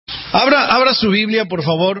Abra su Biblia, por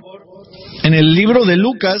favor, en el libro de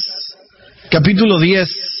Lucas, capítulo 10.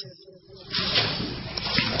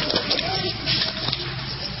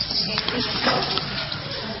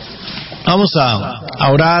 Vamos a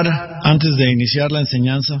orar antes de iniciar la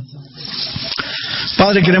enseñanza.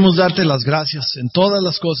 Padre, queremos darte las gracias en todas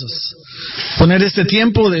las cosas. Poner este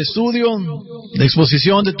tiempo de estudio, de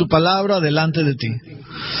exposición de tu palabra delante de ti.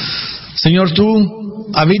 Señor, tú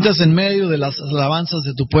habitas en medio de las alabanzas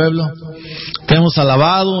de tu pueblo. Te hemos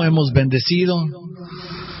alabado, hemos bendecido.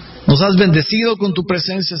 Nos has bendecido con tu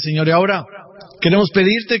presencia, Señor. Y ahora queremos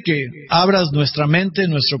pedirte que abras nuestra mente,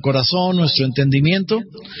 nuestro corazón, nuestro entendimiento.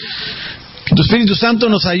 Que tu Espíritu Santo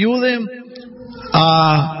nos ayude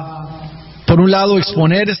a, por un lado,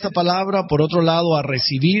 exponer esta palabra, por otro lado, a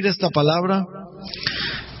recibir esta palabra.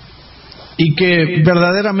 Y que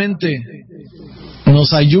verdaderamente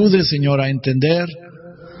nos ayude, Señor, a entender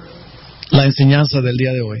la enseñanza del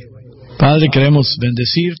día de hoy. Padre, queremos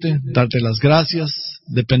bendecirte, darte las gracias.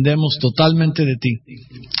 Dependemos totalmente de ti.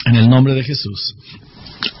 En el nombre de Jesús.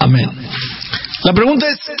 Amén. La pregunta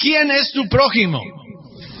es, ¿quién es tu prójimo?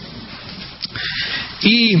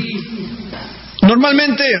 Y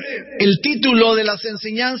normalmente el título de las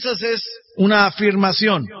enseñanzas es una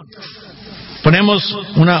afirmación. Ponemos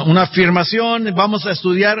una afirmación, vamos a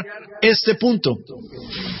estudiar este punto.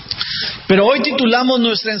 Pero hoy titulamos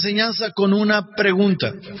nuestra enseñanza con una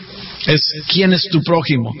pregunta. Es, ¿quién es tu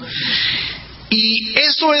prójimo? Y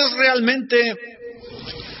eso es realmente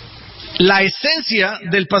la esencia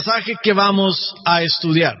del pasaje que vamos a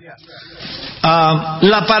estudiar.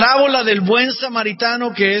 La parábola del buen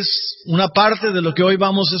samaritano, que es una parte de lo que hoy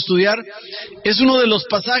vamos a estudiar, es uno de los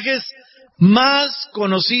pasajes más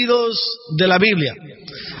conocidos de la Biblia.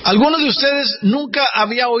 Algunos de ustedes nunca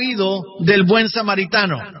había oído del buen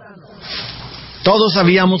samaritano. Todos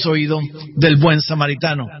habíamos oído del buen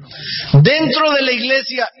samaritano. Dentro de la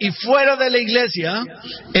iglesia y fuera de la iglesia,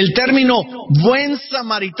 el término buen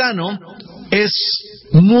samaritano es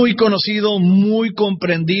muy conocido, muy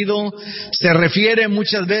comprendido. Se refiere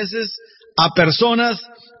muchas veces a personas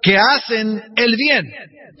que hacen el bien.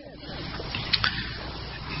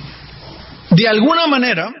 De alguna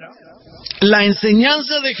manera, la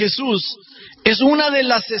enseñanza de Jesús es una de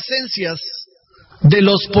las esencias de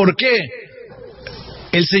los por qué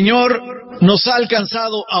el Señor nos ha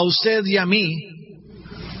alcanzado a usted y a mí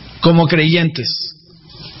como creyentes.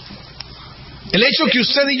 El hecho que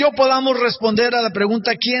usted y yo podamos responder a la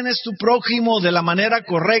pregunta ¿quién es tu prójimo? De la manera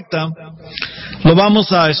correcta, lo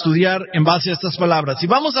vamos a estudiar en base a estas palabras. Y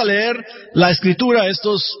vamos a leer la Escritura,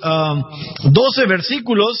 estos 12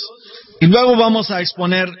 versículos, y luego vamos a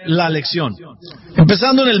exponer la lección.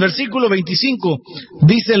 Empezando en el versículo 25,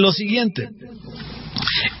 dice lo siguiente.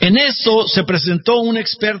 En esto se presentó un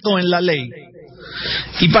experto en la ley.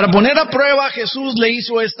 Y para poner a prueba, Jesús le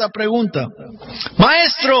hizo esta pregunta.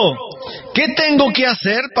 Maestro, ¿qué tengo que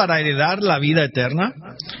hacer para heredar la vida eterna?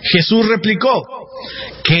 Jesús replicó,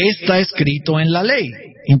 ¿qué está escrito en la ley?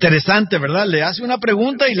 Interesante, ¿verdad? Le hace una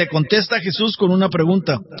pregunta y le contesta Jesús con una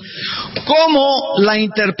pregunta. ¿Cómo la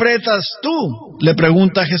interpretas tú? Le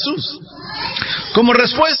pregunta Jesús. Como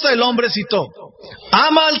respuesta, el hombre citó,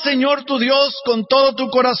 ama al Señor tu Dios con todo tu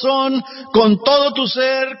corazón, con todo tu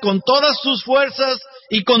ser, con todas tus fuerzas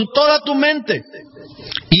y con toda tu mente.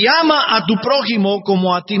 Y ama a tu prójimo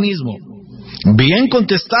como a ti mismo. Bien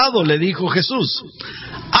contestado, le dijo Jesús.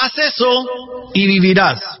 Haz eso y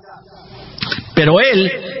vivirás. Pero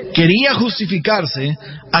él quería justificarse,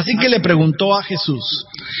 así que le preguntó a Jesús,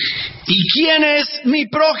 ¿y quién es mi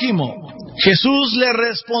prójimo? Jesús le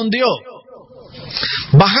respondió,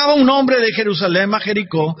 bajaba un hombre de Jerusalén a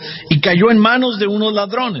Jericó y cayó en manos de unos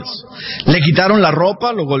ladrones. Le quitaron la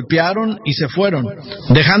ropa, lo golpearon y se fueron,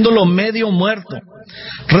 dejándolo medio muerto.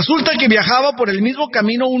 Resulta que viajaba por el mismo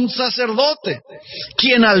camino un sacerdote,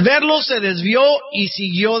 quien al verlo se desvió y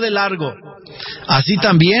siguió de largo. Así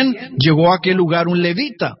también llegó a aquel lugar un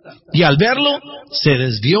levita, y al verlo se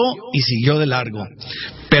desvió y siguió de largo.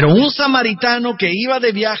 Pero un samaritano que iba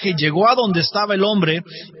de viaje llegó a donde estaba el hombre,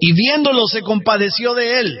 y viéndolo se compadeció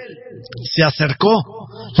de él. Se acercó,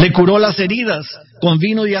 le curó las heridas con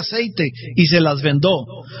vino y aceite y se las vendó.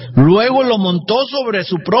 Luego lo montó sobre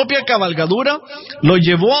su propia cabalgadura, lo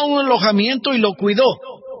llevó a un alojamiento y lo cuidó.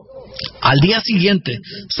 Al día siguiente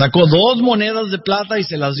sacó 2 monedas de plata y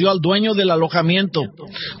se las dio al dueño del alojamiento.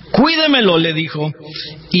 Cuídemelo, le dijo,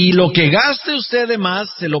 y lo que gaste usted de más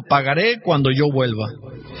se lo pagaré cuando yo vuelva.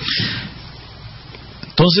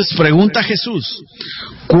 Entonces pregunta Jesús,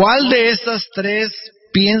 ¿cuál de estos tres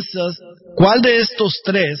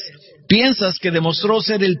piensas que demostró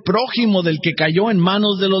ser el prójimo del que cayó en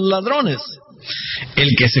manos de los ladrones? El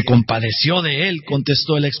que se compadeció de él,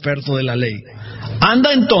 contestó el experto de la ley.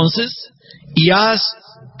 Anda entonces y haz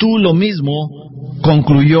tú lo mismo,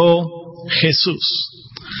 concluyó Jesús.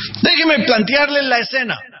 Déjeme plantearle la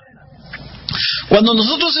escena. Cuando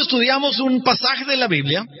nosotros estudiamos un pasaje de la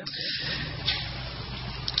Biblia,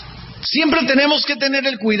 siempre tenemos que tener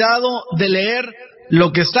el cuidado de leer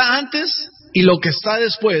lo que está antes y lo que está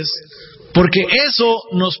después, porque eso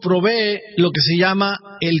nos provee lo que se llama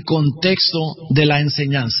el contexto de la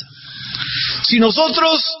enseñanza. Si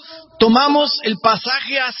nosotros tomamos el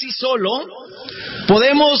pasaje así solo,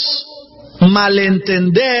 podemos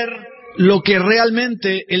malentender lo que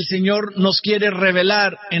realmente el Señor nos quiere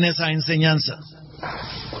revelar en esa enseñanza.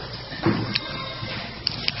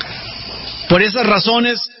 Por esas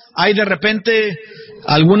razones hay de repente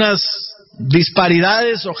algunas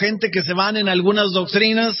disparidades o gente que se van en algunas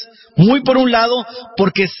doctrinas, muy por un lado,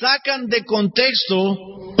 porque sacan de contexto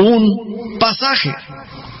un pasaje.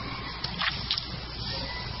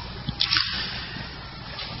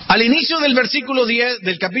 Al inicio del versículo 10,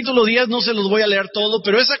 del capítulo 10, no se los voy a leer todo,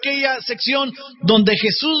 pero es aquella sección donde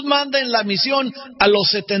Jesús manda en la misión a los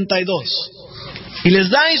 72. Y les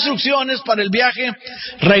da instrucciones para el viaje.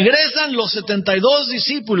 Regresan los 72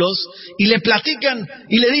 discípulos y le platican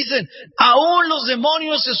y le dicen: aún los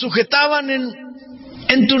demonios se sujetaban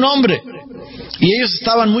en tu nombre. Y ellos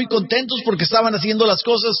estaban muy contentos porque estaban haciendo las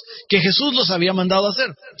cosas que Jesús los había mandado a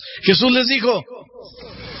hacer. Jesús les dijo,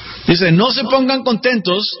 dice, no se pongan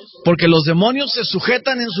contentos porque los demonios se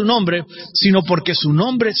sujetan en su nombre, sino porque su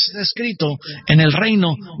nombre está escrito en el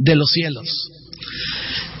reino de los cielos.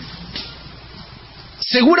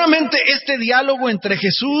 Seguramente este diálogo entre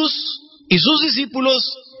Jesús y sus discípulos,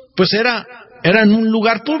 pues era en un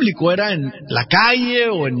lugar público, era en la calle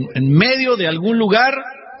o en medio de algún lugar.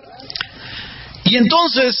 Y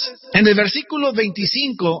entonces, en el versículo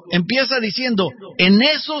 25, empieza diciendo, en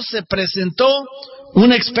eso se presentó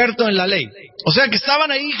un experto en la ley. O sea que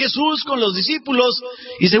estaban ahí Jesús con los discípulos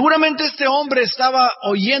y seguramente este hombre estaba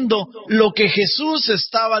oyendo lo que Jesús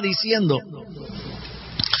estaba diciendo.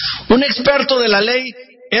 Un experto de la ley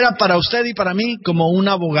era para usted y para mí como un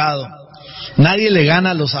abogado. Nadie le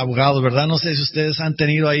gana a los abogados, ¿verdad? No sé si ustedes han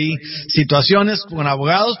tenido ahí situaciones con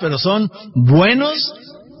abogados, pero son buenos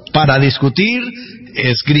para discutir,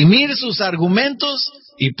 esgrimir sus argumentos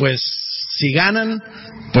y pues si ganan,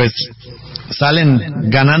 pues salen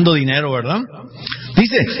ganando dinero, ¿verdad?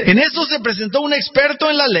 Dice, en esto se presentó un experto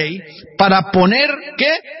en la ley para poner,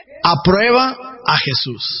 ¿qué? A prueba a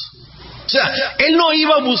Jesús. O sea, él no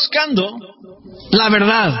iba buscando la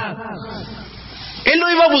verdad. Él no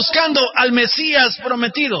iba buscando al Mesías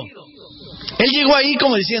prometido. Él llegó ahí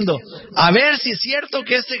como diciendo, a ver si es cierto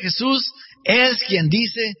que este Jesús es quien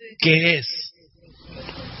dice que es.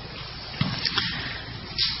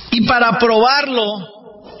 Y para probarlo,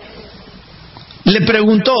 le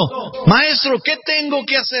preguntó, maestro, ¿qué tengo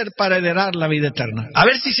que hacer para heredar la vida eterna? A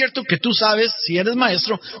ver si es cierto que tú sabes, si eres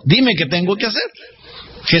maestro, dime qué tengo que hacer.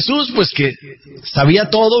 Jesús, pues que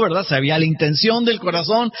sabía todo, ¿verdad? Sabía la intención del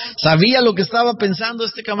corazón, sabía lo que estaba pensando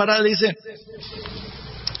este camarada. Dice,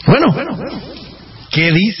 bueno,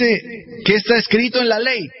 ¿qué dice? ¿Qué está escrito en la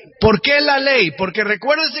ley? ¿Por qué la ley? Porque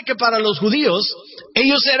recuérdense que para los judíos,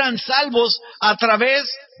 ellos eran salvos a través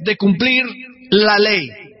de cumplir la ley.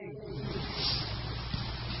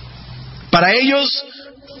 Para ellos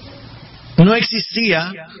no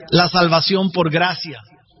existía la salvación por gracia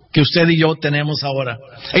que usted y yo tenemos ahora.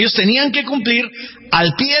 Ellos tenían que cumplir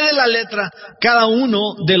al pie de la letra cada uno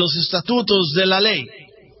de los estatutos de la ley.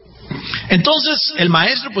 Entonces el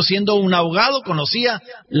maestro, pues siendo un abogado, conocía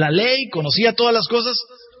la ley, conocía todas las cosas,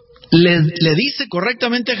 le dice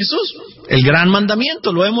correctamente a Jesús el gran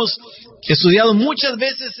mandamiento. Lo hemos estudiado muchas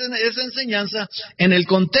veces en esa enseñanza en el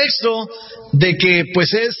contexto de que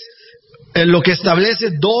pues es lo que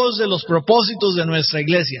establece dos de los propósitos de nuestra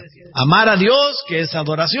iglesia: amar a Dios, que es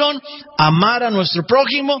adoración; amar a nuestro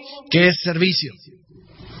prójimo, que es servicio,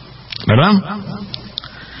 ¿verdad?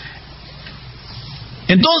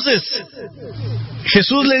 Entonces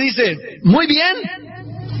Jesús le dice, muy bien,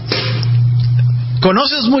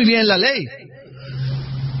 conoces muy bien la ley,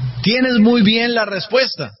 tienes muy bien la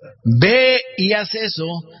respuesta, ve y haz eso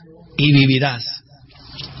y vivirás.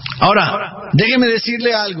 Ahora, déjeme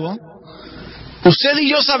decirle algo. Usted y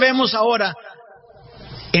yo sabemos ahora,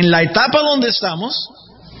 en la etapa donde estamos,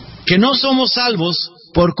 que no somos salvos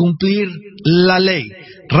por cumplir la ley.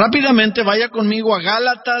 Rápidamente vaya conmigo a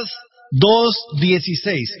Gálatas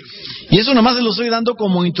 2:16. Y eso nomás se lo estoy dando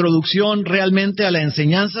como introducción realmente a la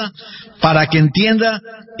enseñanza para que entienda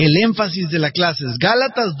el énfasis de la clase.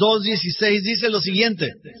 Gálatas 2:16 dice lo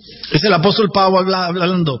siguiente. Es el apóstol Pablo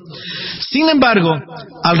hablando. Sin embargo,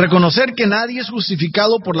 al reconocer que nadie es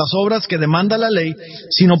justificado por las obras que demanda la ley,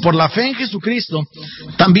 sino por la fe en Jesucristo,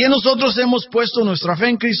 también nosotros hemos puesto nuestra fe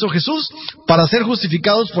en Cristo Jesús para ser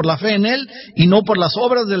justificados por la fe en Él y no por las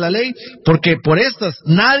obras de la ley, porque por estas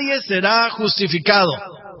nadie será justificado.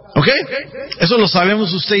 ¿Ok? Eso lo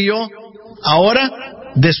sabemos usted y yo ahora,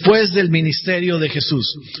 después del ministerio de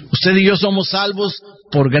Jesús. Usted y yo somos salvos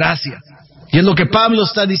por gracia. Y es lo que Pablo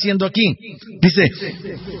está diciendo aquí. Dice,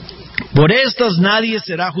 por estas nadie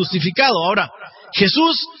será justificado. Ahora,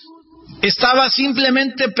 Jesús estaba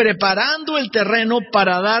simplemente preparando el terreno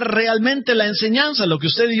para dar realmente la enseñanza, lo que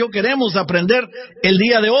usted y yo queremos aprender el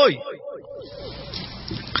día de hoy.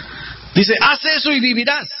 Dice, haz eso y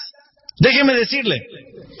vivirás. Déjeme decirle,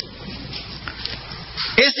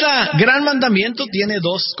 este gran mandamiento tiene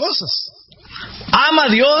dos cosas. Ama a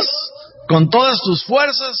Dios con todas tus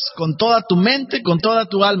fuerzas, con toda tu mente, con toda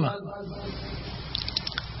tu alma.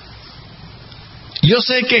 Yo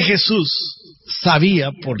sé que Jesús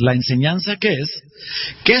sabía, por la enseñanza que es,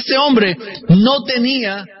 que este hombre no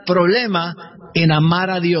tenía problema en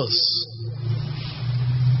amar a Dios.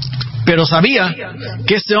 Pero sabía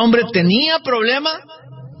que este hombre tenía problema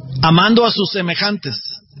amando a sus semejantes.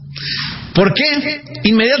 ¿Por qué?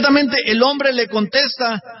 Inmediatamente el hombre le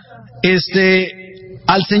contesta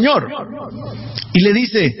al Señor y le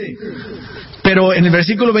dice, pero en el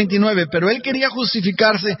versículo 29, pero él quería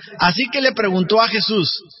justificarse, así que le preguntó a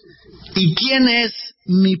Jesús, ¿y quién es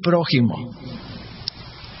mi prójimo?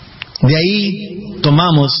 De ahí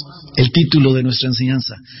tomamos el título de nuestra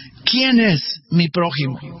enseñanza. ¿Quién es mi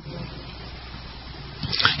prójimo?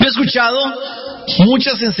 Yo he escuchado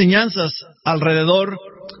muchas enseñanzas alrededor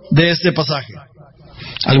de este pasaje.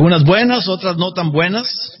 Algunas buenas, otras no tan buenas.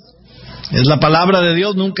 Es la palabra de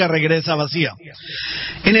Dios, nunca regresa vacía.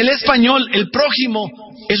 En el español, el prójimo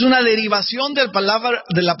es una derivación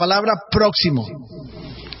de la palabra próximo.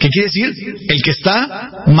 ¿Qué quiere decir? El que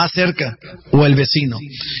está más cerca, o el vecino.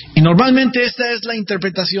 Y normalmente esta es la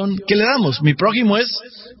interpretación que le damos. Mi prójimo es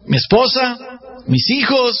mi esposa, mis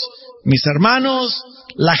hijos, mis hermanos,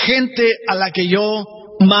 la gente a la que yo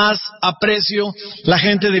más aprecio, la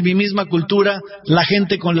gente de mi misma cultura, la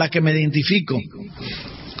gente con la que me identifico,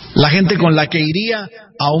 la gente con la que iría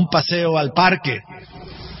a un paseo al parque,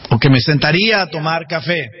 o que me sentaría a tomar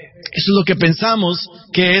café. Eso es lo que pensamos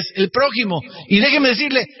que es el prójimo. Y déjeme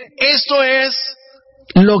decirle, esto es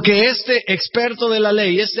lo que este experto de la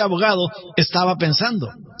ley, este abogado, estaba pensando.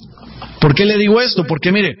 ¿Por qué le digo esto?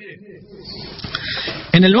 Porque mire,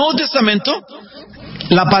 en el Nuevo Testamento,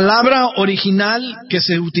 la palabra original que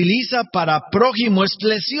se utiliza para prójimo es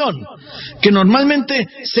plesión, que normalmente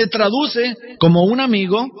se traduce como un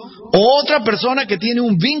amigo o otra persona que tiene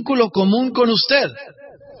un vínculo común con usted.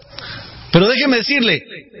 Pero déjeme decirle,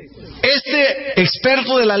 este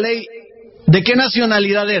experto de la ley, ¿de qué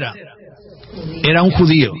nacionalidad era? Era un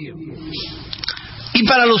judío. Y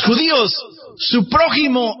para los judíos, su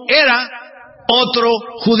prójimo era otro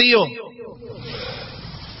judío.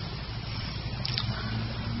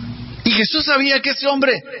 Y Jesús sabía que ese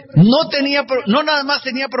hombre no nada más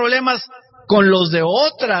tenía problemas con los de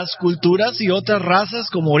otras culturas y otras razas,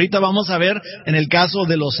 como ahorita vamos a ver en el caso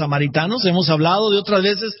de los samaritanos. Hemos hablado de otras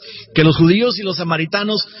veces que los judíos y los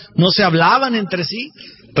samaritanos no se hablaban entre sí.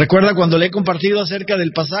 Recuerda cuando le he compartido acerca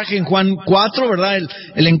del pasaje en Juan 4, ¿verdad?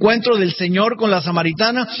 El encuentro del Señor con la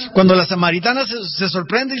samaritana, cuando la samaritana se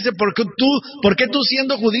sorprende y dice, ¿por qué tú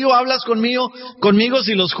siendo judío hablas conmigo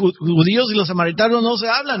si los judíos y los samaritanos no se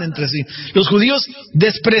hablan entre sí? Los judíos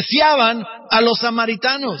despreciaban a los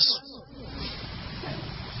samaritanos,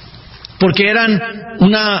 porque eran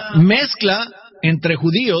una mezcla entre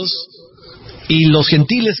judíos y los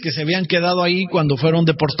gentiles que se habían quedado ahí cuando fueron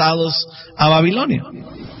deportados a Babilonia.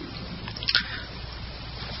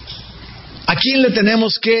 ¿A quién le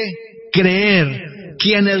tenemos que creer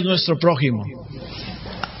quién es nuestro prójimo?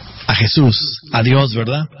 A Jesús, a Dios,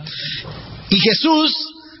 ¿verdad? Y Jesús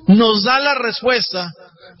nos da la respuesta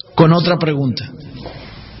con otra pregunta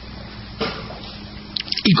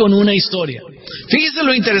y con una historia. Fíjese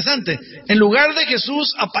lo interesante, en lugar de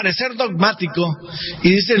Jesús aparecer dogmático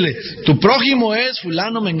y decirle, tu prójimo es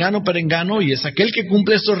fulano, mengano, perengano, y es aquel que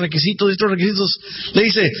cumple estos requisitos, le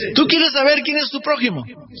dice, ¿tú quieres saber quién es tu prójimo?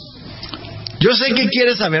 Yo sé que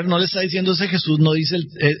quieres saber, no le está diciendo ese Jesús, no dice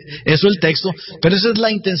eso el texto, pero esa es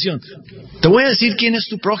la intención. Te voy a decir quién es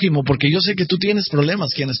tu prójimo, porque yo sé que tú tienes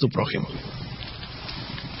problemas, quién es tu prójimo.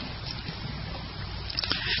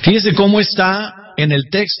 Fíjese cómo está en el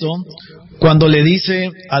texto cuando le dice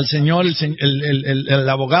al Señor, el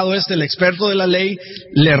abogado el experto de la ley,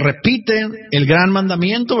 le repite el gran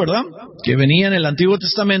mandamiento, ¿verdad?, que venía en el Antiguo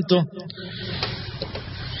Testamento.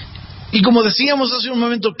 Y como decíamos hace un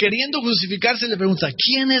momento, queriendo justificarse, le pregunta,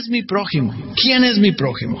 ¿quién es mi prójimo? ¿Quién es mi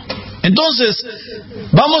prójimo? Entonces,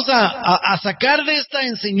 vamos a sacar de esta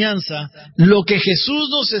enseñanza lo que Jesús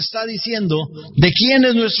nos está diciendo de quién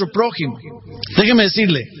es nuestro prójimo. Déjeme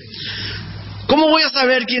decirle, ¿cómo voy a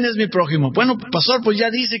saber quién es mi prójimo? Bueno, pastor, pues ya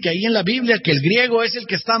dice que ahí en la Biblia que el griego es el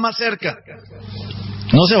que está más cerca.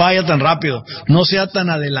 No se vaya tan rápido, no sea tan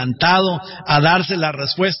adelantado a darse las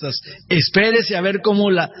respuestas. Espérese a ver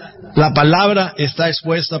cómo la palabra está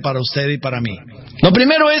expuesta para usted y para mí. Lo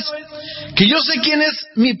primero es que yo sé quién es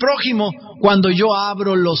mi prójimo cuando yo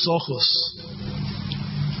abro los ojos.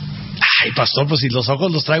 Ay, pastor, pues si los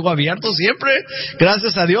ojos los traigo abiertos siempre,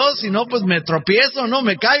 gracias a Dios, si no, pues me tropiezo, no,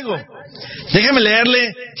 me caigo. Déjeme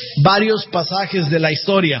leerle varios pasajes de la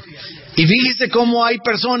historia. Y fíjese cómo hay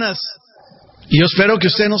personas, y yo espero que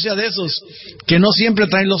usted no sea de esos, que no siempre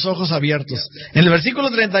traen los ojos abiertos. En el versículo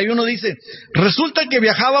 31 dice, resulta que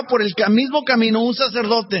viajaba por el mismo camino un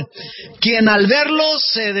sacerdote, quien al verlo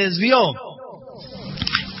se desvió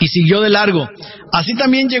y siguió de largo. Así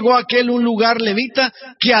también llegó a aquel un lugar levita,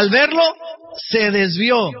 que al verlo se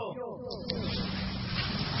desvió.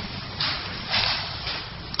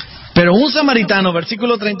 Pero un samaritano,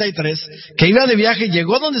 versículo 33, que iba de viaje,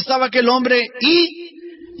 llegó donde estaba aquel hombre y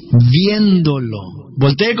viéndolo,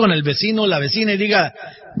 voltee con el vecino o la vecina y diga,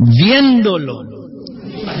 viéndolo.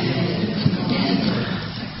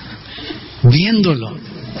 Viéndolo.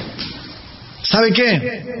 ¿Sabe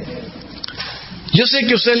qué? Yo sé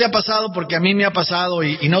que a usted le ha pasado porque a mí me ha pasado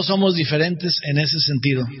y no somos diferentes en ese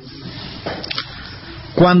sentido.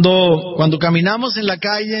 Cuando caminamos en la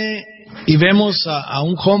calle y vemos a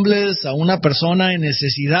un homeless, a una persona en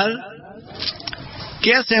necesidad,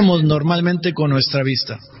 ¿qué hacemos normalmente con nuestra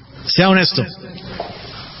vista? Sea honesto.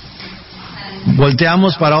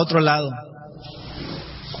 Volteamos para otro lado.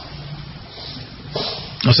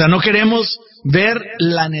 O sea, no queremos ver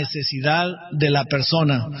la necesidad de la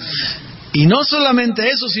persona. Y no solamente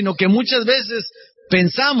eso, sino que muchas veces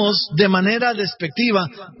pensamos de manera despectiva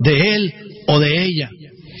de él o de ella.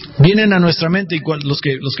 Vienen a nuestra mente, y los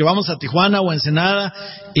que vamos a Tijuana o a Ensenada,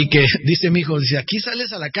 y que dice mi hijo, dice, aquí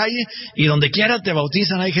sales a la calle y donde quiera te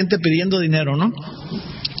bautizan, hay gente pidiendo dinero, ¿no?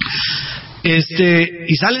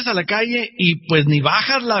 Y sales a la calle y pues ni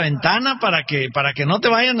bajas la ventana para que no te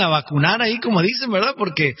vayan a vacunar ahí, como dicen, ¿verdad?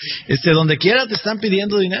 Porque donde quiera te están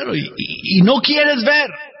pidiendo dinero y no quieres ver.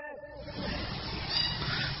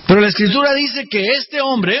 Pero la Escritura dice que este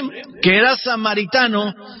hombre, que era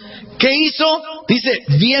samaritano, ¿qué hizo? Dice,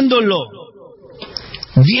 viéndolo.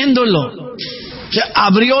 O sea,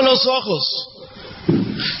 abrió los ojos.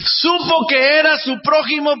 Supo que era su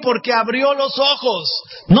prójimo porque abrió los ojos.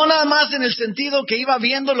 No nada más en el sentido que iba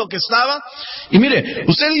viendo lo que estaba. Y mire,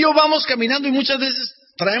 usted y yo vamos caminando y muchas veces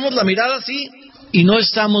traemos la mirada así y no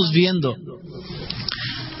estamos viendo.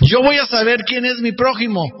 Yo voy a saber quién es mi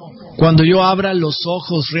prójimo cuando yo abra los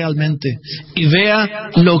ojos realmente y vea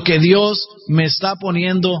lo que Dios me está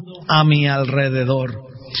poniendo a mi alrededor.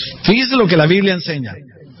 Fíjese lo que la Biblia enseña.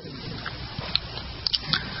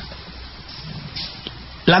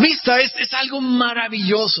 La vista es algo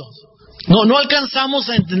maravilloso. No alcanzamos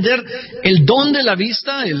a entender el don de la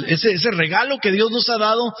vista, ese regalo que Dios nos ha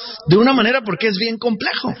dado de una manera, porque es bien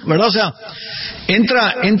complejo, ¿verdad? O sea,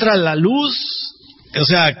 entra la luz, o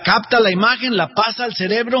sea, capta la imagen, la pasa al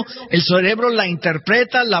cerebro, el cerebro la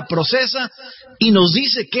interpreta, la procesa y nos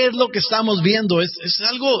dice qué es lo que estamos viendo. Es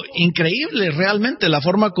algo increíble realmente la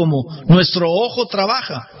forma como nuestro ojo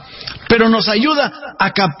trabaja, pero nos ayuda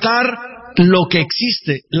a captar lo que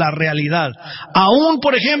existe, la realidad. Aún,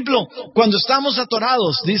 por ejemplo, cuando estamos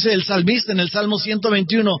atorados, dice el salmista en el Salmo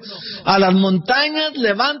 121, a las montañas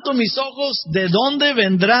levanto mis ojos, ¿de dónde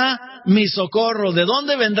vendrá mi socorro? ¿De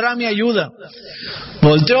dónde vendrá mi ayuda?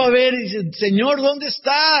 Volteo a ver y dice, Señor, ¿dónde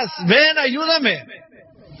estás? Ven, ayúdame.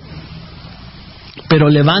 Pero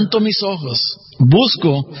levanto mis ojos,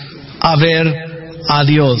 busco a ver a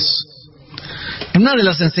Dios. Una de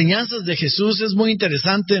las enseñanzas de Jesús es muy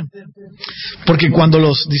interesante, porque cuando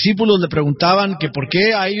los discípulos le preguntaban que por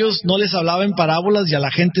qué a ellos no les hablaba en parábolas y a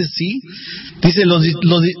la gente sí, dice,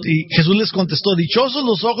 y Jesús les contestó, dichosos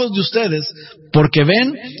los ojos de ustedes porque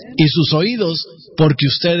ven y sus oídos porque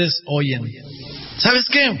ustedes oyen. ¿Sabes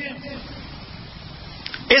qué?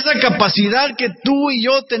 Esa capacidad que tú y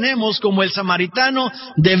yo tenemos como el samaritano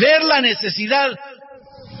de ver la necesidad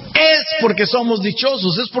es porque somos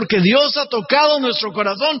dichosos, es porque Dios ha tocado nuestro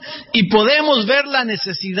corazón y podemos ver la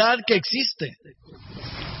necesidad que existe.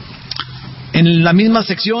 En la misma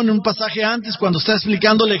sección, en un pasaje antes, cuando está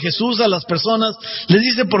explicándole Jesús a las personas, les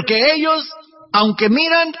dice, porque ellos, aunque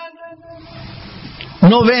miran,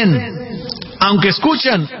 no ven, aunque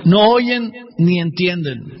escuchan, no oyen ni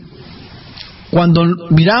entienden. Cuando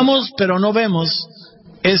miramos pero no vemos,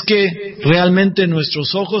 es que realmente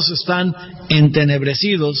nuestros ojos están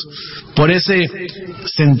entenebrecidos por ese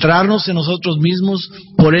centrarnos en nosotros mismos,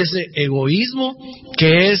 por ese egoísmo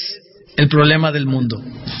que es el problema del mundo.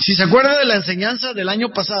 Si se acuerda de la enseñanza del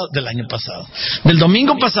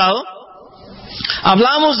domingo pasado,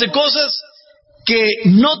 hablamos de cosas que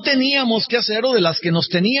no teníamos que hacer o de las que nos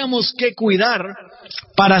teníamos que cuidar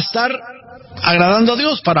para estar agradando a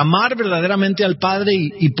Dios, para amar verdaderamente al Padre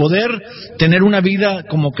y poder tener una vida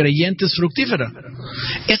como creyentes fructífera.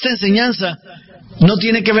 Esta enseñanza no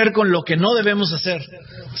tiene que ver con lo que no debemos hacer,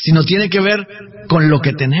 sino tiene que ver con lo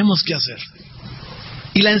que tenemos que hacer.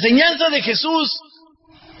 Y la enseñanza de Jesús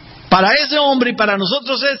para ese hombre y para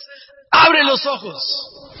nosotros es: abre los ojos.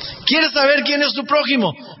 ¿Quieres saber quién es tu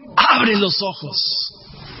prójimo? Abre los ojos.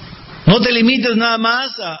 No te limites nada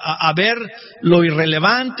más a ver lo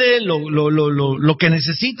irrelevante, lo que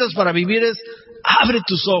necesitas para vivir. Abre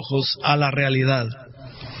tus ojos a la realidad.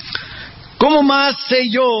 ¿Cómo más sé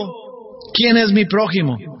yo quién es mi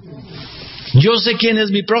prójimo? Yo sé quién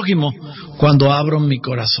es mi prójimo cuando abro mi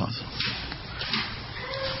corazón.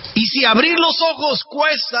 Y si abrir los ojos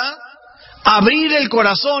cuesta, abrir el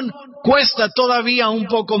corazón cuesta todavía un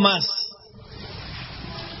poco más.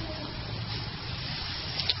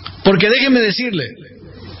 Porque déjeme decirle,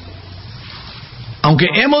 aunque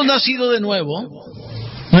hemos nacido de nuevo,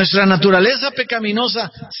 nuestra naturaleza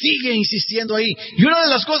pecaminosa sigue insistiendo ahí. Y una de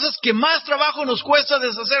las cosas que más trabajo nos cuesta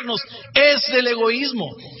deshacernos es el egoísmo.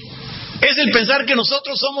 Es el pensar que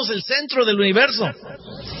nosotros somos el centro del universo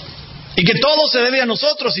y que todo se debe a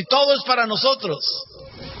nosotros y todo es para nosotros.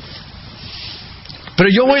 Pero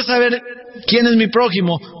yo voy a saber quién es mi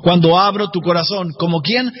prójimo cuando abro tu corazón. ¿Como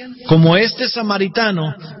quién? Como este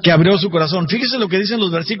samaritano que abrió su corazón. Fíjese lo que dicen los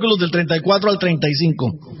versículos del 34 al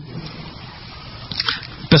 35.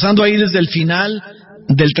 Empezando ahí desde el final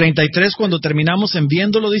del 33, cuando terminamos en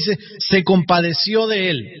viéndolo, dice, se compadeció de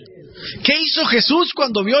él. ¿Qué hizo Jesús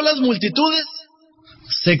cuando vio las multitudes?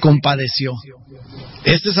 Se compadeció.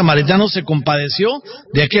 Este samaritano se compadeció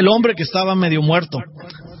de aquel hombre que estaba medio muerto.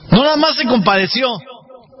 No nada más se compadeció,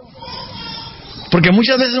 porque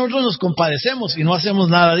muchas veces nosotros nos compadecemos y no hacemos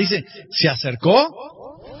nada. Dice, se acercó,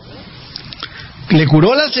 le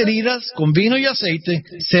curó las heridas con vino y aceite,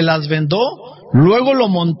 se las vendó, luego lo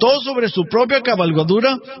montó sobre su propia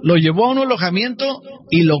cabalgadura, lo llevó a un alojamiento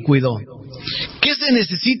y lo cuidó. ¿Qué se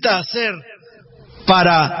necesita hacer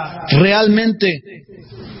para realmente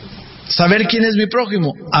saber quién es mi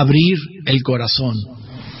prójimo? Abrir el corazón.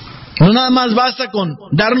 No nada más basta con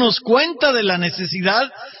darnos cuenta de la necesidad,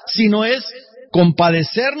 sino es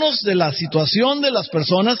compadecernos de la situación de las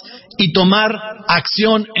personas y tomar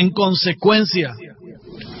acción en consecuencia.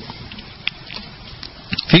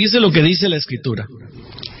 Fíjese lo que dice la Escritura.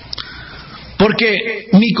 Porque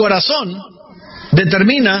mi corazón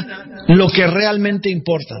determina lo que realmente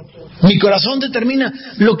importa. Mi corazón determina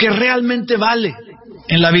lo que realmente vale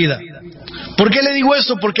en la vida. ¿Por qué le digo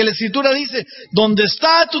esto? Porque la Escritura dice, donde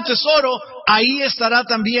está tu tesoro, ahí estará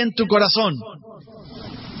también tu corazón.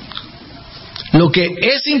 Lo que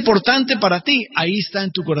es importante para ti, ahí está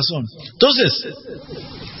en tu corazón. Entonces,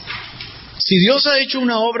 si Dios ha hecho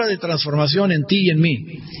una obra de transformación en ti y en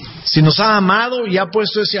mí, si nos ha amado y ha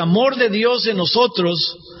puesto ese amor de Dios en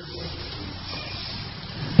nosotros,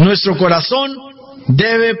 nuestro corazón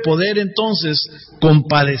debe poder entonces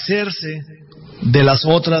compadecerse de las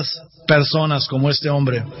otras personas como este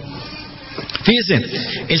hombre.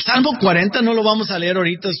 Fíjese, el Salmo 40 no lo vamos a leer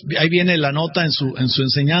ahorita, ahí viene la nota en su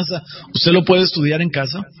enseñanza, usted lo puede estudiar en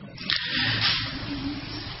casa.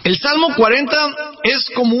 El Salmo 40 es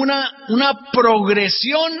como una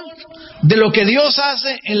progresión de lo que Dios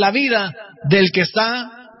hace en la vida del que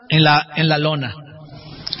está en la lona.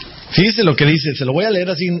 Fíjese lo que dice, se lo voy a leer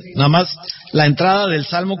así, nada más la entrada del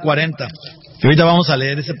Salmo 40. Y ahorita vamos a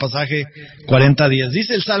leer ese pasaje 40:10.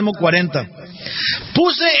 Dice el Salmo 40: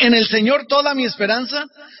 puse en el Señor toda mi esperanza,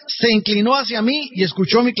 se inclinó hacia mí y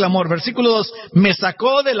escuchó mi clamor. Versículo 2: me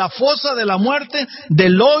sacó de la fosa de la muerte,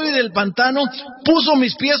 del hoyo y del pantano, puso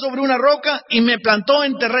mis pies sobre una roca y me plantó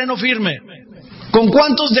en terreno firme. ¿Con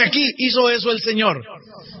cuántos de aquí hizo eso el Señor?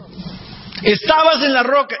 Estabas en la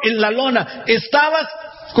roca, en la lona, estabas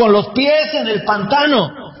con los pies en el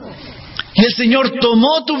pantano. Y el Señor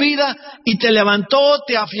tomó tu vida y te levantó,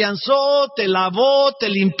 te afianzó, te lavó, te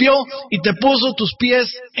limpió y te puso tus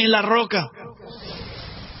pies en la roca.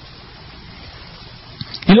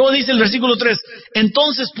 Y luego dice el versículo 3,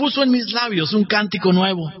 entonces puso en mis labios un cántico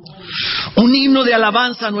nuevo, un himno de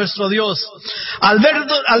alabanza a nuestro Dios. Al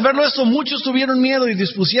verlo esto, muchos tuvieron miedo y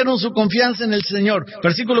dispusieron su confianza en el Señor.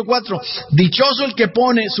 Versículo 4, dichoso el que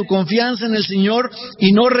pone su confianza en el Señor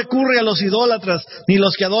y no recurre a los idólatras ni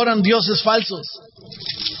los que adoran dioses falsos.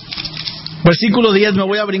 Versículo 10, me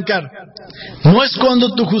voy a brincar. No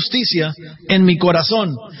escondo tu justicia en mi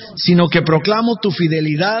corazón, sino que proclamo tu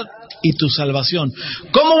fidelidad y tu salvación.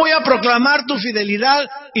 ¿Cómo voy a proclamar tu fidelidad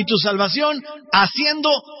y tu salvación?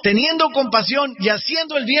 Teniendo compasión y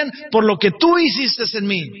haciendo el bien por lo que tú hiciste en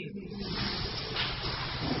mí.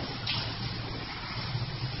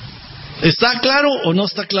 ¿Está claro o no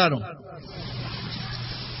está claro?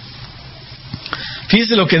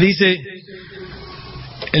 Fíjese lo que dice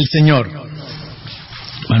el Señor.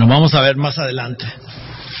 Bueno, vamos a ver más adelante.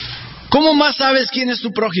 ¿Cómo más sabes quién es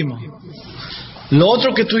tu prójimo? Lo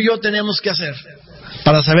otro que tú y yo tenemos que hacer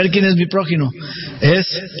para saber quién es mi prójimo es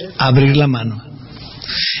abrir la mano.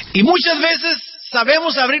 Y muchas veces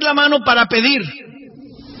sabemos abrir la mano para pedir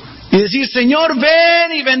y decir, Señor,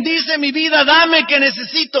 ven y bendice mi vida, dame que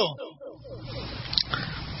necesito.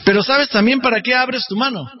 Pero ¿sabes también para qué abres tu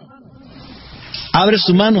mano? Abres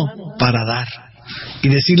tu mano para dar y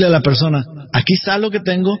decirle a la persona, aquí está lo que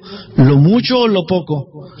tengo, lo mucho o lo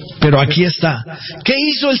poco, pero aquí está. ¿Qué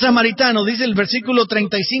hizo el samaritano? Dice el versículo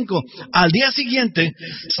 35. Al día siguiente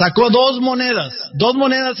sacó 2 monedas. 2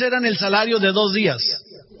 monedas eran el salario de 2 días.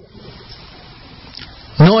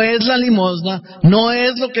 No es la limosna, no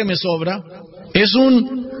es lo que me sobra, es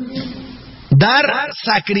un dar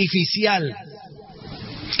sacrificial.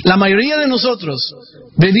 La mayoría de nosotros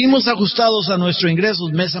vivimos ajustados a nuestros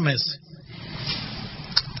ingresos mes a mes.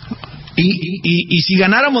 Y si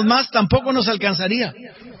ganáramos más tampoco nos alcanzaría.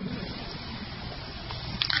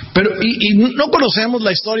 Pero no conocemos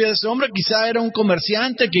la historia de ese hombre. Quizá era un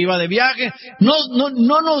comerciante que iba de viaje.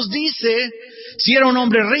 No nos dice si era un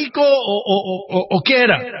hombre rico o qué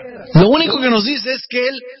era. Lo único que nos dice es que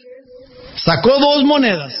él sacó 2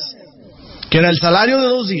 monedas, que era el salario de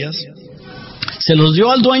 2 días, se los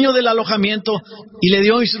dio al dueño del alojamiento y le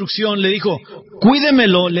dio instrucción. Le dijo,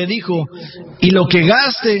 cuídemelo, le dijo, y lo que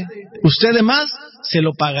gaste usted de más, se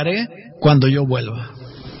lo pagaré cuando yo vuelva.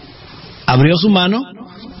 Abrió su mano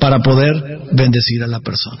para poder bendecir a la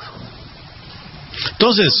persona.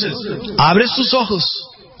 Entonces, abres tus ojos,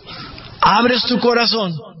 abres tu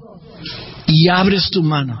corazón y abres tu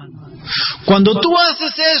mano. Cuando tú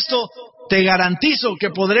haces esto, te garantizo que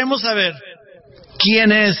podremos saber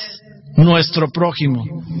quién es nuestro prójimo.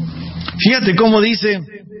 Fíjate cómo dice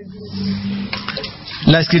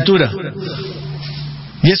la Escritura.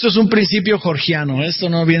 Y esto es un principio georgiano, esto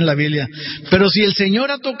no viene en la Biblia. Pero si el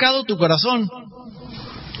Señor ha tocado tu corazón,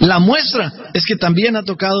 la muestra es que también ha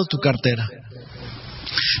tocado tu cartera.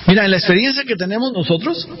 Mira, en la experiencia que tenemos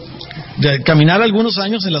nosotros, de caminar algunos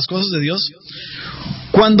años en las cosas de Dios,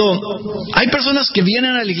 cuando hay personas que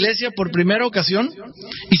vienen a la iglesia por primera ocasión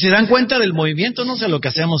y se dan cuenta del movimiento, no sé lo que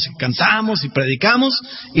hacemos, cantamos y predicamos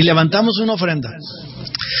y levantamos una ofrenda.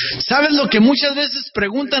 ¿Sabes lo que muchas veces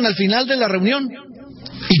preguntan al final de la reunión?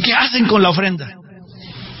 ¿Y qué hacen con la ofrenda?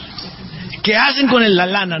 ¿Qué hacen con la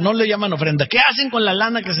lana? No le llaman ofrenda. ¿Qué hacen con la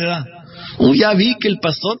lana que se da? Ya vi que el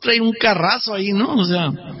pastor trae un carrazo ahí, ¿no? O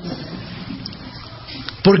sea,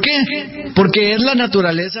 ¿por qué? Porque es la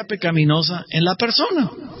naturaleza pecaminosa en la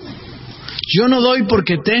persona. Yo no doy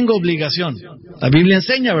porque tengo obligación. La Biblia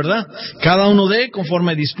enseña, ¿verdad? Cada uno dé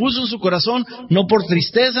conforme dispuso en su corazón, no por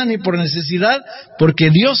tristeza ni por necesidad, porque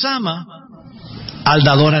Dios ama al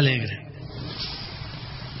dador alegre.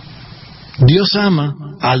 Dios ama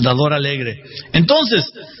al dador alegre.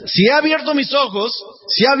 Entonces, si he abierto mis ojos,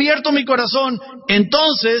 si he abierto mi corazón,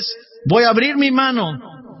 entonces voy a abrir mi mano.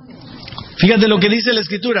 Fíjate lo que dice la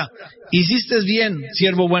Escritura. Hiciste bien,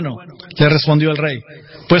 siervo bueno, le respondió el rey.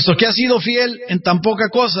 Puesto que has sido fiel en tan poca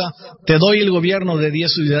cosa, te doy el gobierno de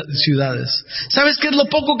 10 ciudades. ¿Sabes qué es lo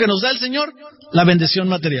poco que nos da el Señor? La bendición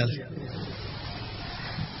material.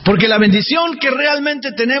 Porque la bendición que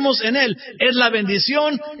realmente tenemos en Él es la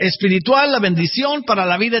bendición espiritual, la bendición para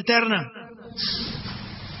la vida eterna.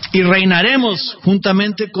 Y reinaremos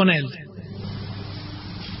juntamente con Él.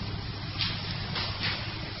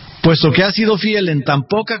 Puesto que has sido fiel en tan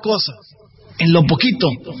poca cosa, en lo poquito,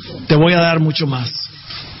 te voy a dar mucho más.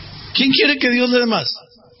 ¿Quién quiere que Dios le dé más?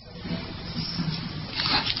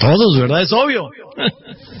 Todos, ¿verdad? Es obvio.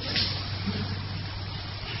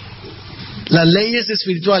 Las leyes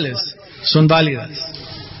espirituales son válidas.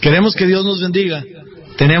 queremos que Dios nos bendiga,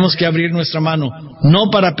 tenemos que abrir nuestra mano, no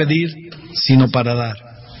para pedir, sino para dar.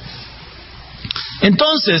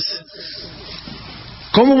 Entonces,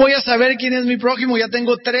 ¿cómo voy a saber quién es mi prójimo? Ya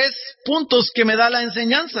tengo 3 puntos que me da la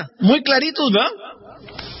enseñanza, muy claritos, ¿verdad?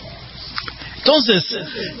 Entonces,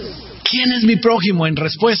 ¿quién es mi prójimo? En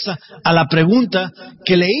respuesta a la pregunta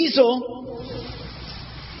que le hizo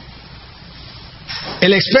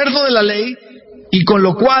el experto de la ley, y con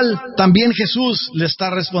lo cual también Jesús le está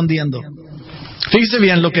respondiendo. Fíjese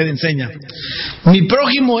bien lo que enseña. Mi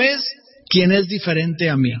prójimo es quien es diferente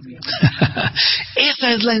a mí.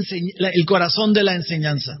 Esa es el corazón de la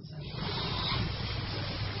enseñanza.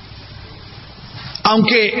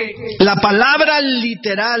 Aunque la palabra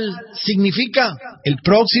literal significa el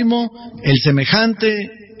próximo, el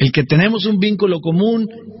semejante, el que tenemos un vínculo común,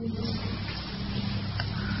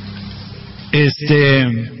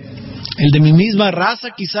 el de mi misma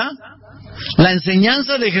raza quizá, la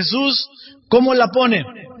enseñanza de Jesús, ¿cómo la pone?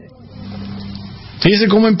 Fíjese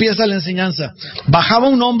cómo empieza la enseñanza. Bajaba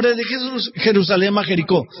un hombre de Jerusalén a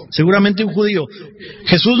Jericó, seguramente un judío.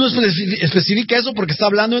 Jesús no especifica eso porque está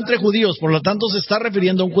hablando entre judíos, por lo tanto se está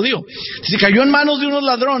refiriendo a un judío. Se cayó en manos de unos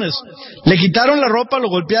ladrones, le quitaron la ropa, lo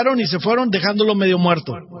golpearon y se fueron dejándolo medio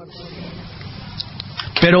muerto.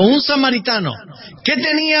 Pero un samaritano, ¿qué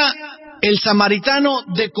tenía el samaritano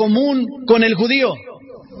de común con el judío?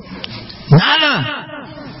 Nada.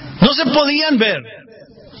 No se podían ver.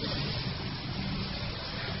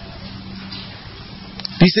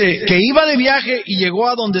 Dice que iba de viaje y llegó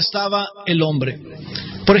a donde estaba el hombre.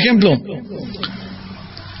 Por ejemplo,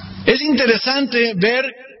 es interesante ver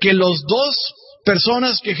que los 2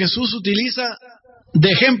 personas que Jesús utiliza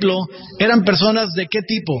de ejemplo eran personas de qué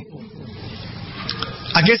tipo.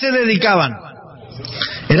 ¿A qué se dedicaban?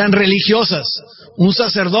 Eran religiosas, un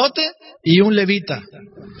sacerdote y un levita,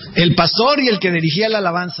 el pastor y el que dirigía la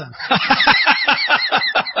alabanza.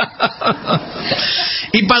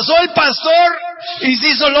 Y pasó el pastor y se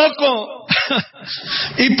hizo loco.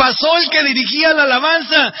 Y pasó el que dirigía la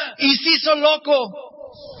alabanza y se hizo loco.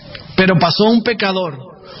 Pero pasó un pecador,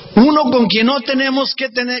 uno con quien no tenemos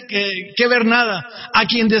que ver nada, a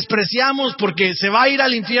quien despreciamos porque se va a ir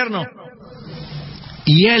al infierno.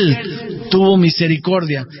 Y Él tuvo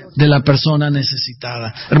misericordia de la persona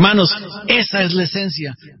necesitada. Hermanos, esa es la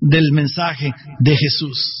esencia del mensaje de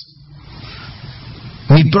Jesús.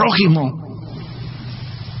 Mi prójimo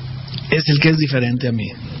es el que es diferente a mí.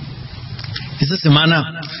 Esta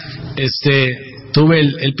semana tuve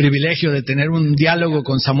el privilegio de tener un diálogo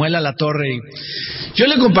con Samuel Alatorre, y yo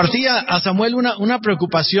le compartía a Samuel una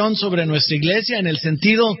preocupación sobre nuestra iglesia en el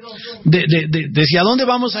sentido de hacia dónde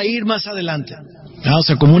vamos a ir más adelante. O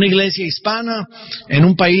sea, como una iglesia hispana en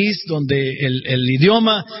un país donde el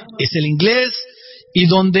idioma es el inglés y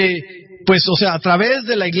donde, pues, o sea, a través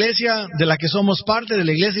de la iglesia de la que somos parte, de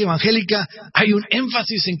la iglesia evangélica, hay un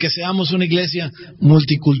énfasis en que seamos una iglesia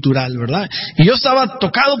multicultural, ¿verdad? Y yo estaba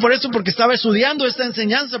tocado por eso porque estaba estudiando esta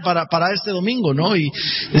enseñanza para este domingo, ¿no? Y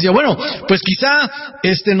decía, bueno, pues quizá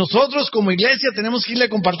nosotros como iglesia tenemos que irle a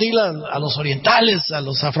compartirla a los orientales, a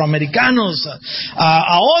los afroamericanos,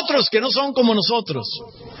 a otros que no son como nosotros.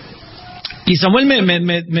 Y Samuel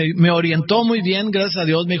me orientó muy bien, gracias a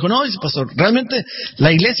Dios. Me dijo, no, dice, pastor, realmente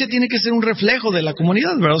la iglesia tiene que ser un reflejo de la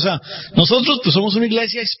comunidad, ¿verdad? O sea, nosotros pues somos una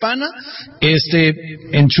iglesia hispana,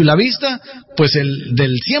 en Chula Vista, pues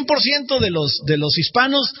del 100% de los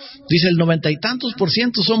hispanos, dice el 90 y tantos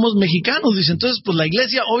 % somos mexicanos, dice. Entonces, pues la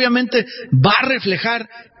iglesia obviamente va a reflejar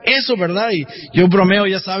eso, ¿verdad? Y yo bromeo,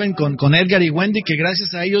 ya saben, con Edgar y Wendy, que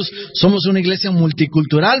gracias a ellos somos una iglesia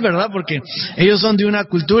multicultural, ¿verdad? Porque ellos son de una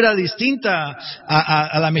cultura distinta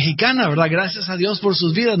a la mexicana, ¿verdad? Gracias a Dios por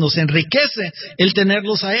sus vidas, nos enriquece el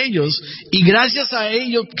tenerlos a ellos, y gracias a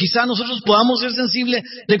ello quizá nosotros podamos ser sensibles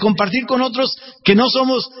de compartir con otros que no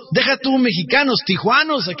somos, deja tú, mexicanos,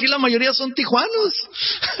 tijuanos. Aquí la mayoría son tijuanos,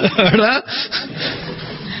 ¿verdad?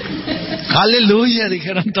 Aleluya,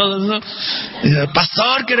 dijeron todos, ¿no?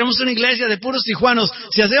 Pastor, queremos una iglesia de puros tijuanos.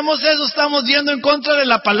 Si hacemos eso, estamos yendo en contra de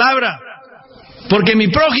la palabra. Porque mi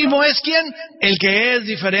prójimo es ¿quién? El que es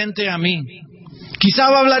diferente a mí. Quizá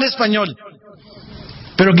va a hablar español,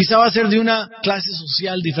 pero quizá va a ser de una clase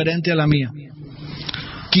social diferente a la mía.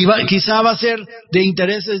 Quizá va a ser de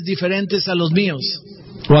intereses diferentes a los míos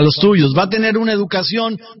o a los tuyos. Va a tener una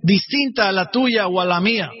educación distinta a la tuya o a la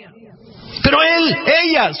mía. Pero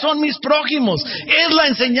ella, son mis prójimos. Es la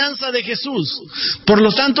enseñanza de Jesús. Por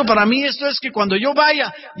lo tanto, para mí esto es que cuando yo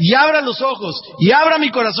vaya y abra los ojos, y abra mi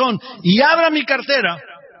corazón, y abra mi cartera,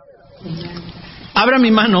 abra mi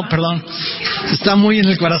mano, perdón, está muy en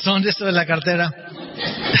el corazón esto de la cartera.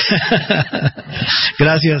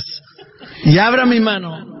 Gracias. y abra mi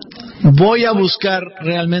mano, voy a buscar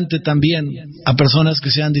realmente también a personas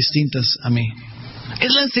que sean distintas a mí.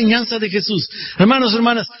 Es la enseñanza de Jesús. Hermanos,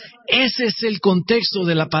 hermanas, ese es el contexto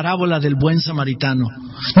de la parábola del buen samaritano.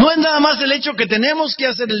 No es nada más el hecho que tenemos que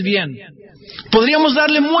hacer el bien. Podríamos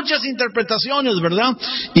darle muchas interpretaciones, ¿verdad?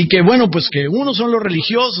 Y que bueno, pues que unos son los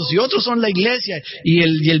religiosos y otros son la iglesia, y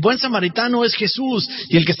el buen samaritano es Jesús,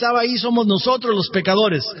 y el que estaba ahí somos nosotros los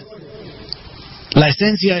pecadores. La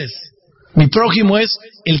esencia es, mi prójimo es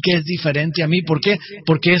el que es diferente a mí. ¿Por qué?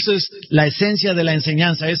 Porque eso es la esencia de la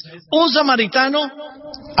enseñanza. Es un samaritano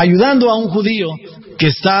ayudando a un judío que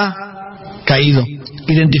está caído,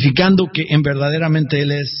 identificando que en verdaderamente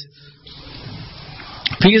él es.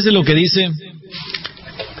 Fíjese lo que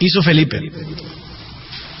hizo Felipe.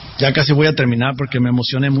 Ya casi voy a terminar porque me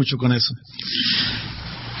emocioné mucho con eso.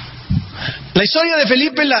 La historia de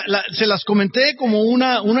Felipe se las comenté como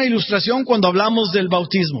una ilustración cuando hablamos del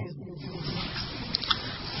bautismo.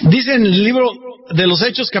 Dice en el libro de los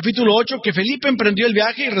Hechos, capítulo 8, que Felipe emprendió el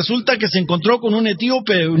viaje y resulta que se encontró con un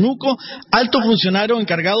etíope eunuco, alto funcionario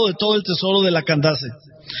encargado de todo el tesoro de la Candace,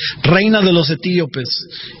 reina de los etíopes.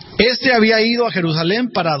 Este había ido a Jerusalén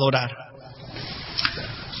para adorar.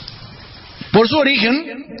 Por su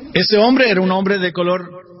origen, este hombre era un hombre de color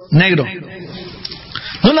negro.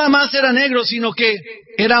 No nada más era negro, sino que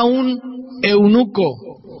era un eunuco.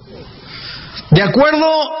 De acuerdo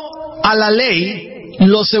a la ley,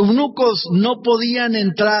 los eunucos no podían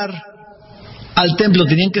entrar al templo,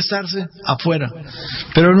 tenían que estarse afuera.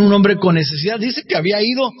 Pero era un hombre con necesidad. Dice que había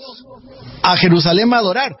ido a Jerusalén a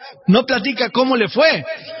adorar. No platica cómo le fue.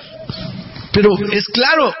 Pero es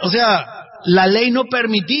claro, o sea, la ley no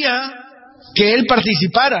permitía que él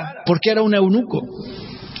participara porque era un eunuco.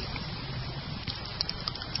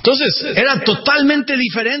 Entonces, era totalmente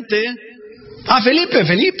diferente a Felipe.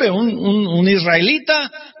 Felipe, un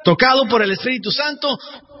israelita tocado por el Espíritu Santo,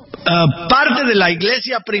 parte de la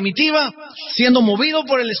iglesia primitiva, siendo movido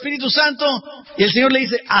por el Espíritu Santo, y el Señor le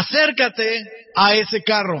dice, acércate a ese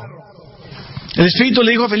carro. El Espíritu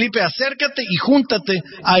le dijo a Felipe, acércate y júntate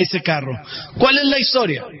a ese carro. ¿Cuál es la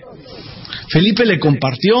historia? Felipe le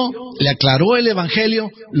compartió, le aclaró el Evangelio,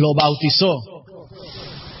 lo bautizó.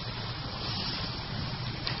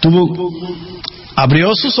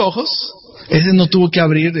 Abrió sus ojos. Ese no tuvo que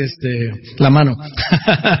abrir la mano.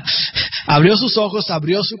 Abrió sus ojos,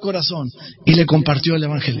 abrió su corazón y le compartió el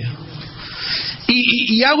Evangelio.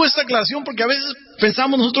 Y hago esta aclaración porque a veces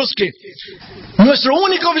pensamos nosotros que nuestra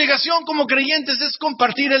única obligación como creyentes es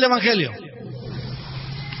compartir el Evangelio.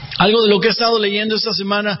 Algo de lo que he estado leyendo esta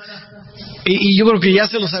semana, y yo creo que ya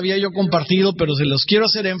se los había yo compartido, pero se los quiero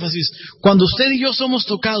hacer énfasis. Cuando usted y yo somos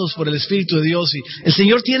tocados por el Espíritu de Dios y el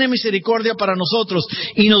Señor tiene misericordia para nosotros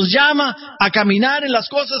y nos llama a caminar en las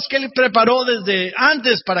cosas que Él preparó desde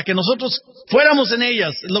antes para que nosotros fuéramos en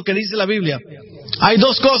ellas, es lo que dice la Biblia. Hay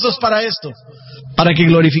dos cosas para esto: para que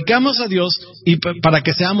glorificamos a Dios y para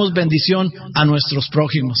que seamos bendición a nuestros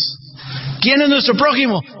prójimos. ¿Quién es nuestro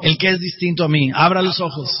prójimo? El que es distinto a mí. Abra los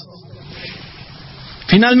ojos.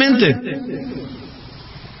 Finalmente,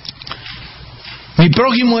 mi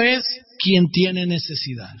prójimo es quien tiene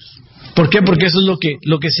necesidad. ¿Por qué? Porque eso es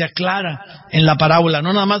lo que se aclara en la parábola.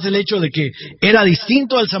 No nada más el hecho de que era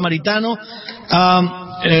distinto al samaritano.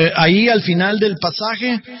 Ahí al final del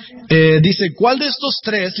pasaje dice, ¿cuál de estos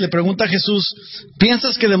tres, le pregunta Jesús,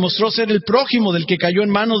 piensas que demostró ser el prójimo del que cayó en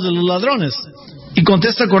manos de los ladrones? Y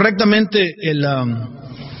contesta correctamente el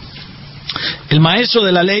maestro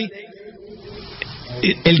de la ley,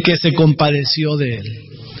 el que se compadeció de él.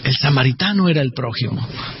 El samaritano era el prójimo.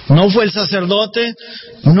 No fue el sacerdote,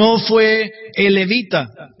 no fue el levita,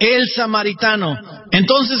 el samaritano.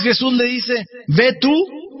 Entonces Jesús le dice, ve tú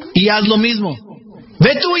y haz lo mismo.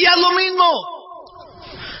 Ve tú y haz lo mismo.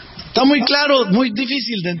 Está muy claro, muy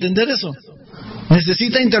difícil de entender eso.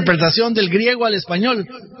 Necesita interpretación del griego al español.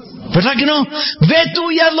 ¿Verdad que no? Ve tú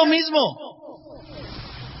y haz lo mismo.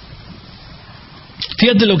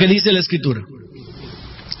 Fíjate lo que dice la Escritura.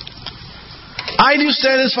 Hay de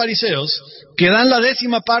ustedes, fariseos, que dan la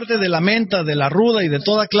 10% de la menta, de la ruda y de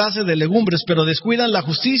toda clase de legumbres, pero descuidan la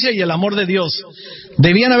justicia y el amor de Dios.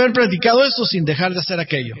 Debían haber practicado esto sin dejar de hacer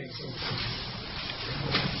aquello.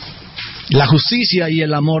 La justicia y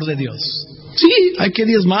el amor de Dios. Sí, hay que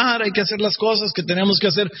diezmar, hay que hacer las cosas que tenemos que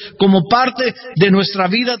hacer como parte de nuestra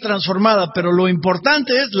vida transformada, pero lo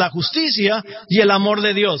importante es la justicia y el amor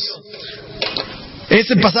de Dios.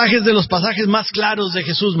 Este pasaje es de los pasajes más claros de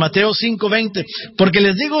Jesús, Mateo 5:20, porque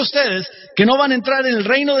les digo a ustedes que no van a entrar en el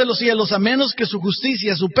reino de los cielos a menos que su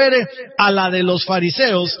justicia supere a la de los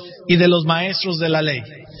fariseos y de los maestros de la ley.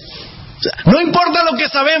 No importa lo que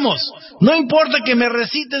sabemos, no importa que me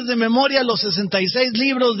recites de memoria los 66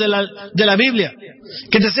 libros de la Biblia,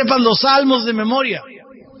 que te sepas los salmos de memoria,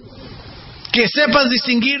 que sepas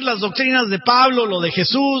distinguir las doctrinas de Pablo, lo de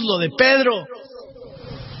Jesús, lo de Pedro.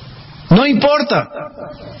 No importa.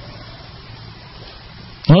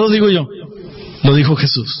 No lo digo yo, lo dijo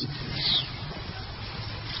Jesús.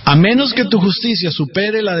 A menos que tu justicia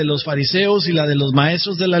supere la de los fariseos y la de los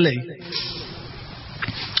maestros de la ley,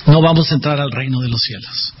 no vamos a entrar al reino de los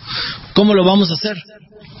cielos. ¿Cómo lo vamos a hacer?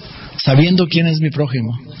 Sabiendo quién es mi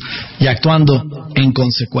prójimo y actuando en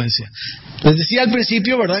consecuencia. Les decía al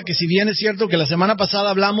principio, ¿verdad?, que si bien es cierto que la semana pasada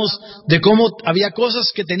hablamos de cómo había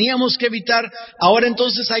cosas que teníamos que evitar, ahora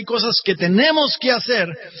entonces hay cosas que tenemos que hacer.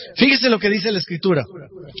 Fíjese lo que dice la Escritura.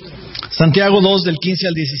 Santiago 2, del 15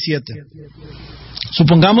 al 17.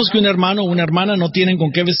 Supongamos que un hermano o una hermana no tienen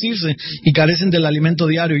con qué vestirse y carecen del alimento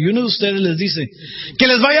diario, y uno de ustedes les dice: que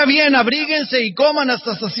les vaya bien, abríguense y coman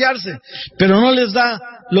hasta saciarse, pero no les da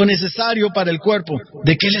lo necesario para el cuerpo.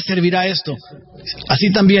 ¿De qué les servirá esto?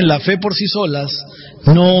 Así también la fe por sí solas,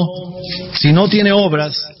 si no tiene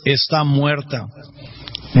obras, está muerta.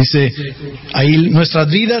 Dice ahí, nuestras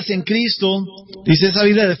vidas en Cristo, dice, esa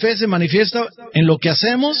vida de fe se manifiesta en lo que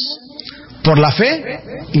hacemos por la fe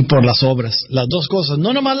y por las obras. Las dos cosas,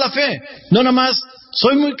 no nomás la fe, no nomás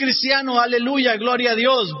soy muy cristiano, aleluya, gloria a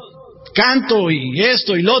Dios, canto y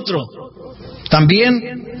esto y lo otro,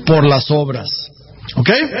 también por las obras. ¿Ok?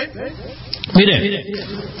 Mire,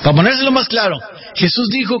 para ponérselo más claro, Jesús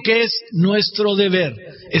dijo que es nuestro deber,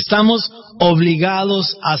 estamos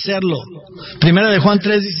obligados a hacerlo. Primera de Juan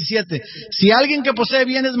 3:17. Si alguien que posee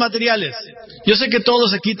bienes materiales, yo sé que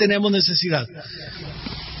todos aquí tenemos necesidad,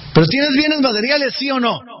 pero ¿tienes bienes materiales, sí o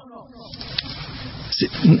no? Sí,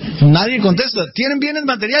 nadie contesta. ¿Tienen bienes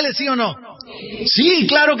materiales, sí o no? Sí,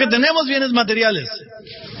 claro que tenemos bienes materiales.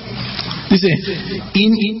 Dice,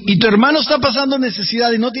 y tu hermano está pasando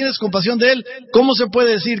necesidad y no tienes compasión de él, ¿cómo se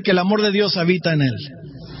puede decir que el amor de Dios habita en él?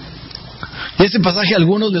 Este pasaje a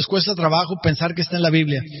algunos les cuesta trabajo pensar que está en la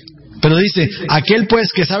Biblia, pero dice, aquel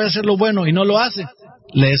pues que sabe hacer lo bueno y no lo hace,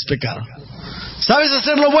 le es pecado. ¿Sabes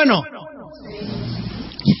hacer lo bueno?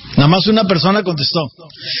 Nada más una persona contestó.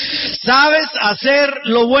 ¿Sabes hacer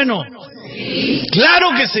lo bueno?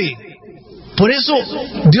 Claro que sí. Por eso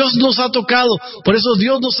Dios nos ha tocado, por eso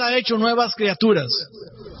Dios nos ha hecho nuevas criaturas.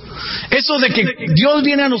 Eso de que Dios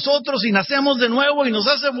viene a nosotros y nacemos de nuevo y nos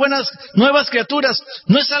hace nuevas criaturas,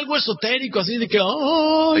 no es algo esotérico, así de que,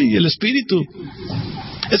 ¡ay, el Espíritu!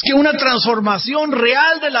 Es que una transformación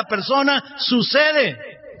real de la persona sucede.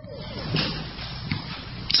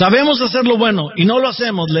 Sabemos hacer lo bueno y no lo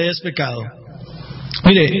hacemos, le es pecado.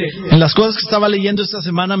 Mire, en las cosas que estaba leyendo esta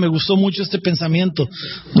semana me gustó mucho este pensamiento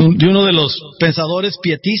de uno de los pensadores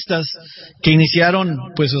pietistas que iniciaron,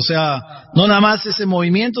 pues, o sea, no nada más ese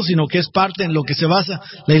movimiento, sino que es parte en lo que se basa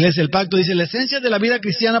la Iglesia del Pacto. Dice, la esencia de la vida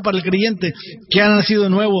cristiana para el creyente que ha nacido de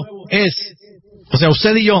nuevo es, o sea,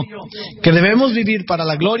 usted y yo, que debemos vivir para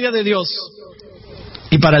la gloria de Dios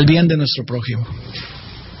y para el bien de nuestro prójimo.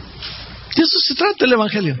 De eso se trata el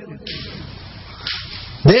Evangelio.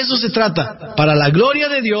 De eso se trata, para la gloria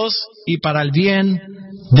de Dios y para el bien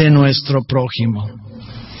de nuestro prójimo.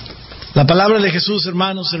 La palabra de Jesús,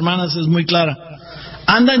 hermanos, hermanas, es muy clara.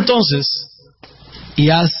 Anda entonces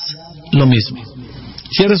y haz lo mismo.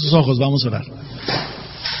 Cierre sus ojos, vamos a orar.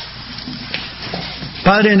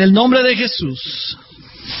 Padre, en el nombre de Jesús,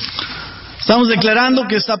 estamos declarando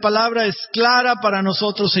que esta palabra es clara para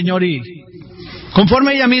nosotros, Señor, y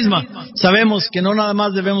conforme a ella misma, sabemos que no nada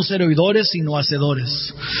más debemos ser oidores, sino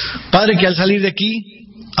hacedores. Padre, que al salir de aquí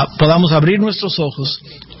podamos abrir nuestros ojos,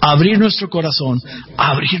 abrir nuestro corazón,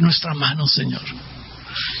 abrir nuestra mano, Señor.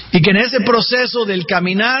 Y que en ese proceso del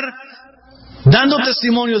caminar, dando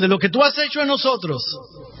testimonio de lo que tú has hecho en nosotros,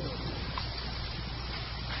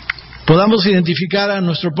 podamos identificar a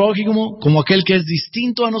nuestro prójimo como aquel que es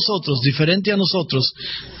distinto a nosotros, diferente a nosotros,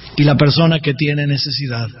 y la persona que tiene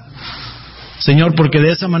necesidad. Señor, porque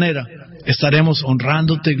de esa manera estaremos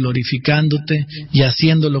honrándote, glorificándote y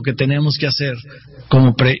haciendo lo que tenemos que hacer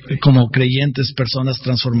como creyentes, personas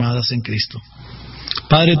transformadas en Cristo.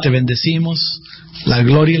 Padre, te bendecimos, la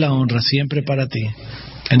gloria y la honra siempre para ti,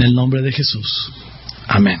 en el nombre de Jesús.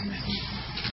 Amén.